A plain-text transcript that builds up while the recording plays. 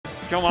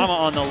Joe Mama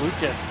on the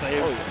Lucas.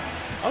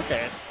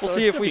 Okay. We'll So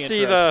see if we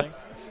see the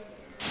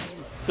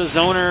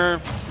zoner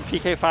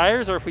PK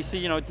fires, or if we see,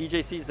 you know,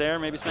 DJC's there,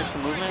 maybe some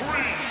extra movement,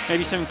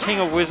 maybe some King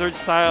of Wizards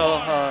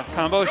style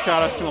combo.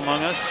 Shout outs to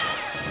Among Us.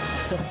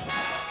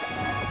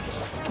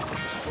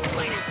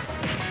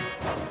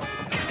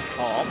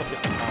 Oh, almost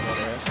get the combo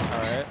there.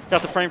 All right.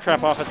 Got the frame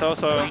trap off it though,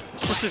 so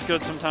just as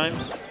good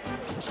sometimes.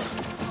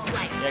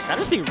 Yeah, kind of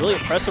just being really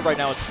impressive right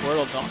now with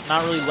Squirtle,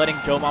 not really letting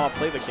Joe Mama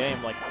play the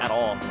game like at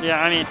all.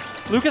 Yeah, I mean,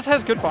 Lucas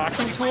has good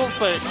boxing tools,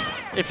 but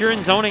if you're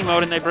in zoning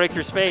mode and they break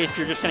your space,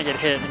 you're just gonna get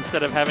hit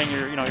instead of having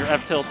your, you know, your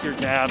F tilts, your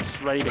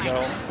jabs ready to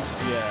go.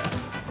 Yeah.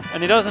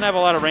 And he doesn't have a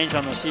lot of range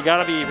on this, so you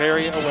gotta be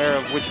very aware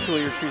of which tool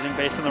you're choosing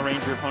based on the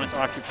range your opponent's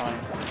occupying.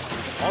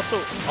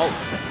 Also,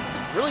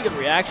 oh, really good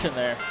reaction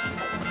there.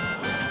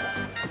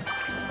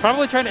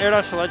 Probably trying to air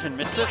dodge the ledge and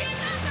missed it.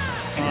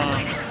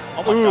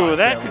 Oh my Ooh, God,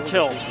 that yeah, could really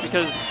kill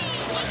because,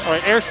 all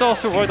right, air stalls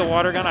to avoid the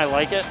water gun. I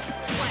like it.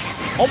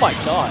 Oh my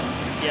God.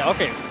 Yeah,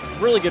 okay.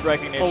 Really good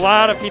recognition. A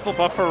lot of people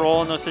buffer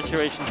roll in those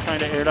situations trying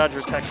to air dodge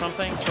or tech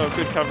something, so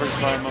good coverage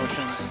by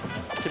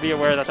Motionz to be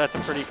aware that that's a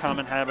pretty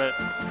common habit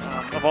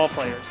of all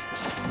players.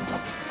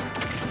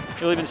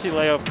 You'll even see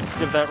Leo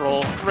give that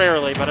roll.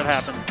 Rarely, but it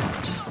happens.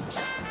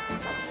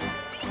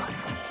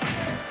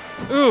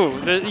 Ooh,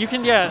 you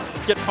can get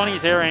funny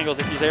Zair angles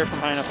if you Zair from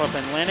high enough up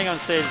and landing on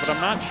stage, but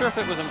I'm not sure if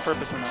it was on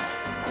purpose or not.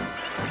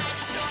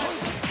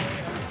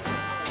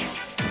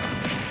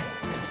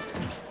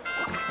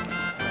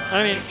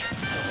 I mean,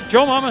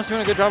 Joe Mama's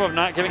doing a good job of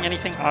not giving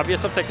anything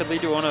obvious up that could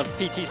lead to one of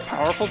PT's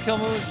powerful kill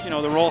moves. You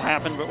know, the roll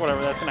happened, but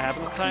whatever, that's going to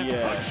happen sometime.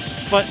 Yeah.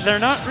 But they're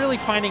not really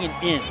finding an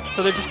in,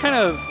 so they're just kind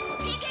of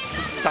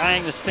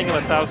dying the sting of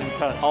 1,000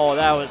 cuts. Oh,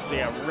 that was,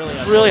 yeah,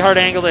 really hard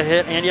angle to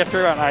hit, and you have to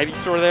throw out Ivy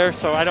Store there,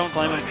 so I don't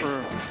blame him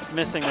for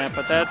missing that,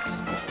 but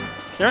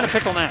they're in a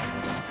pickle now.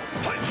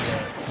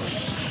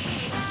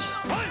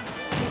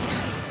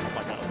 Oh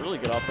my God, really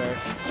good up there.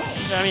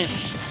 I mean,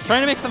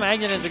 trying to mix the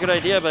magnet is a good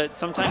idea, but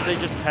sometimes they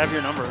just have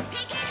your number.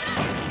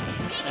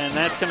 And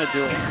that's going to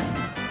do it.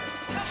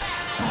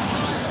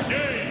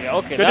 Yeah,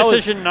 okay. Good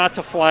decision not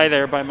to fly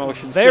there by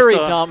Motionz. Very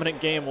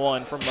dominant game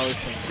one from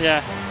Motionz.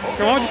 Yeah.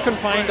 Pokémon just couldn't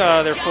find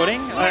their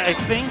footing, I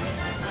think.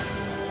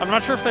 I'm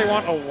not sure if they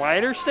want a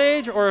wider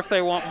stage or if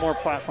they want more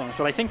platforms,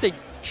 but I think they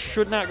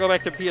should not go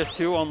back to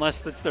PS2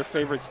 unless it's their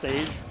favorite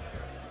stage.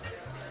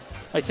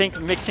 I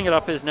think mixing it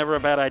up is never a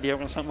bad idea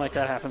when something like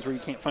that happens where you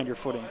can't find your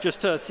footing,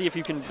 just to see if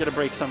you can get a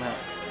break somehow.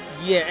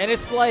 Yeah, and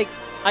it's like,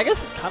 I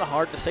guess it's kind of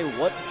hard to say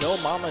what Joe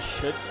Mama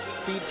should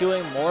be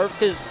doing more,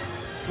 because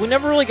we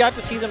never really got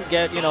to see them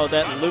get, you know,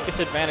 that Lucas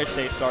advantage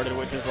stage started,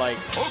 which is like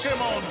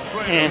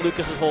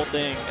Lucas's whole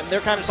thing, and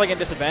they're kind of just like in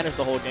disadvantage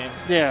the whole game.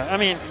 Yeah, I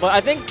mean, but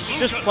I think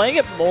just playing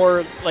it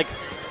more, like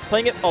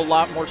playing it a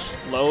lot more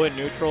slow and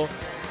neutral,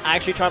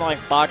 actually trying to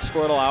like box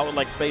Squirtle out with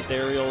like spaced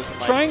aerials. And,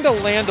 like, trying to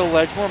land a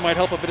ledge more might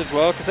help a bit as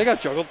well, because they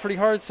got juggled pretty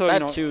hard. So that you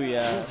know, too,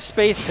 yeah.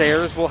 Space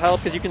Zairs will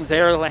help because you can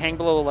Zair, hang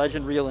below the ledge,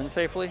 and reel in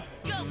safely.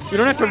 You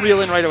don't have to reel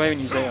in right away when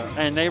you Zair,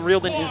 and they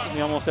reeled in instantly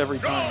almost every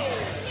time.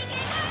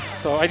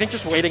 So I think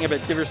just waiting a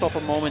bit, give yourself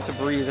a moment to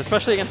breathe,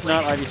 especially against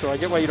not Ivy. So I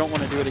get why you don't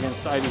want to do it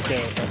against Ivy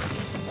Zair.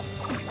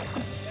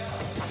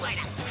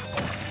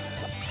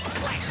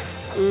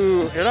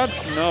 Ooh, air dodge?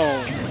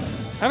 No.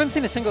 Haven't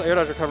seen a single air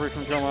dodge recovery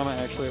from Joe Mama,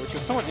 actually, which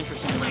is somewhat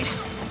interesting to me.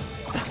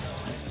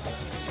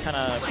 Just kind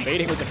of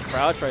baiting with the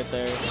crouch right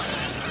there.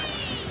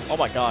 Oh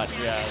my God,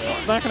 yeah.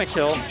 It's not going to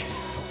kill.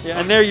 Yeah,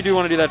 and there you do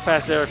want to do that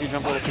fast air if you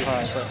jump a little too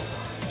high. But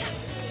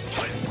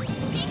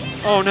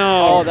oh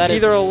no, oh, that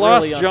either is a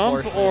lost really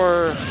jump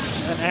or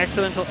an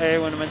accidental A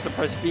when it meant to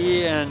press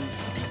B, and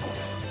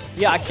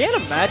yeah, I can't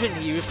imagine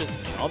he used his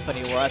jump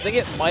anywhere. I think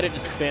it might have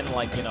just been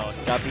like, you know,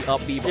 got the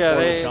up B before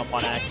the jump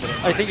on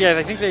accident. I think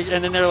they,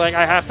 and then they're like,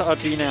 I have to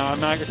up B now. I'm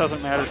not, it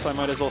doesn't matter, so I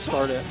might as well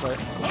start it. But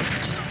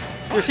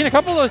we've seen a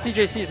couple of those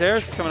DJC's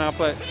airs coming out,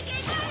 but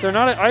they're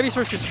not.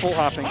 Ivysaur's just full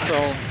hopping,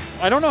 so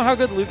I don't know how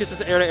good Lucas's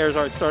air to airs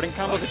are at starting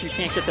combos if you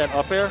can't get that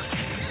up air.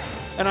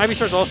 And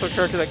Ivysaur's also a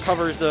character that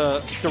covers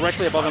the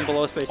directly above and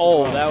below space.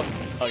 Oh, as well.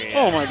 yeah.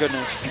 Oh my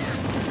goodness.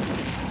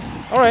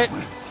 All right,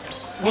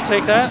 we'll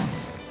take that.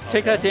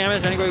 Take that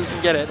damage any way we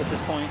can get it at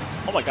this point.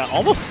 Oh my God,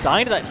 almost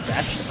dying to that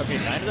dash. Okay,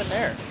 dying to that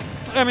nair.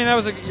 I mean, that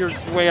was your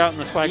way out in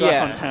the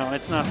Spyglass on town.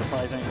 It's not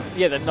surprising.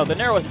 Yeah, the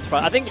nair wasn't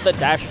surprising. I think the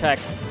dash attack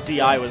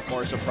DI was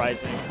more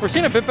surprising. We're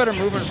seeing a bit better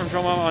movement from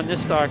Joe Mama on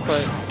this stock,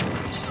 but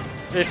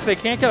if they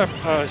can't get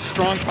a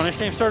strong punish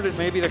game started,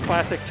 maybe the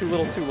classic too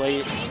little too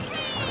late.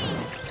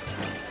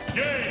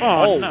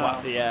 Oh, no.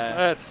 Wow. Yeah.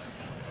 That's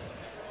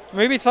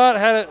maybe thought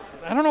had it.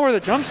 I don't know where the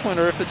jumps went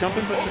or if the jump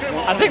input just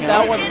went. I think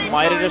that one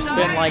might have just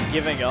been like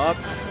giving up,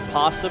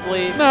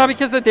 possibly. No,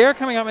 because the dare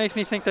coming up makes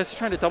me think that's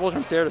trying to double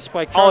jump dare to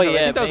spike charge. Oh,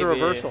 yeah, I think that was a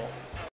maybe. reversal.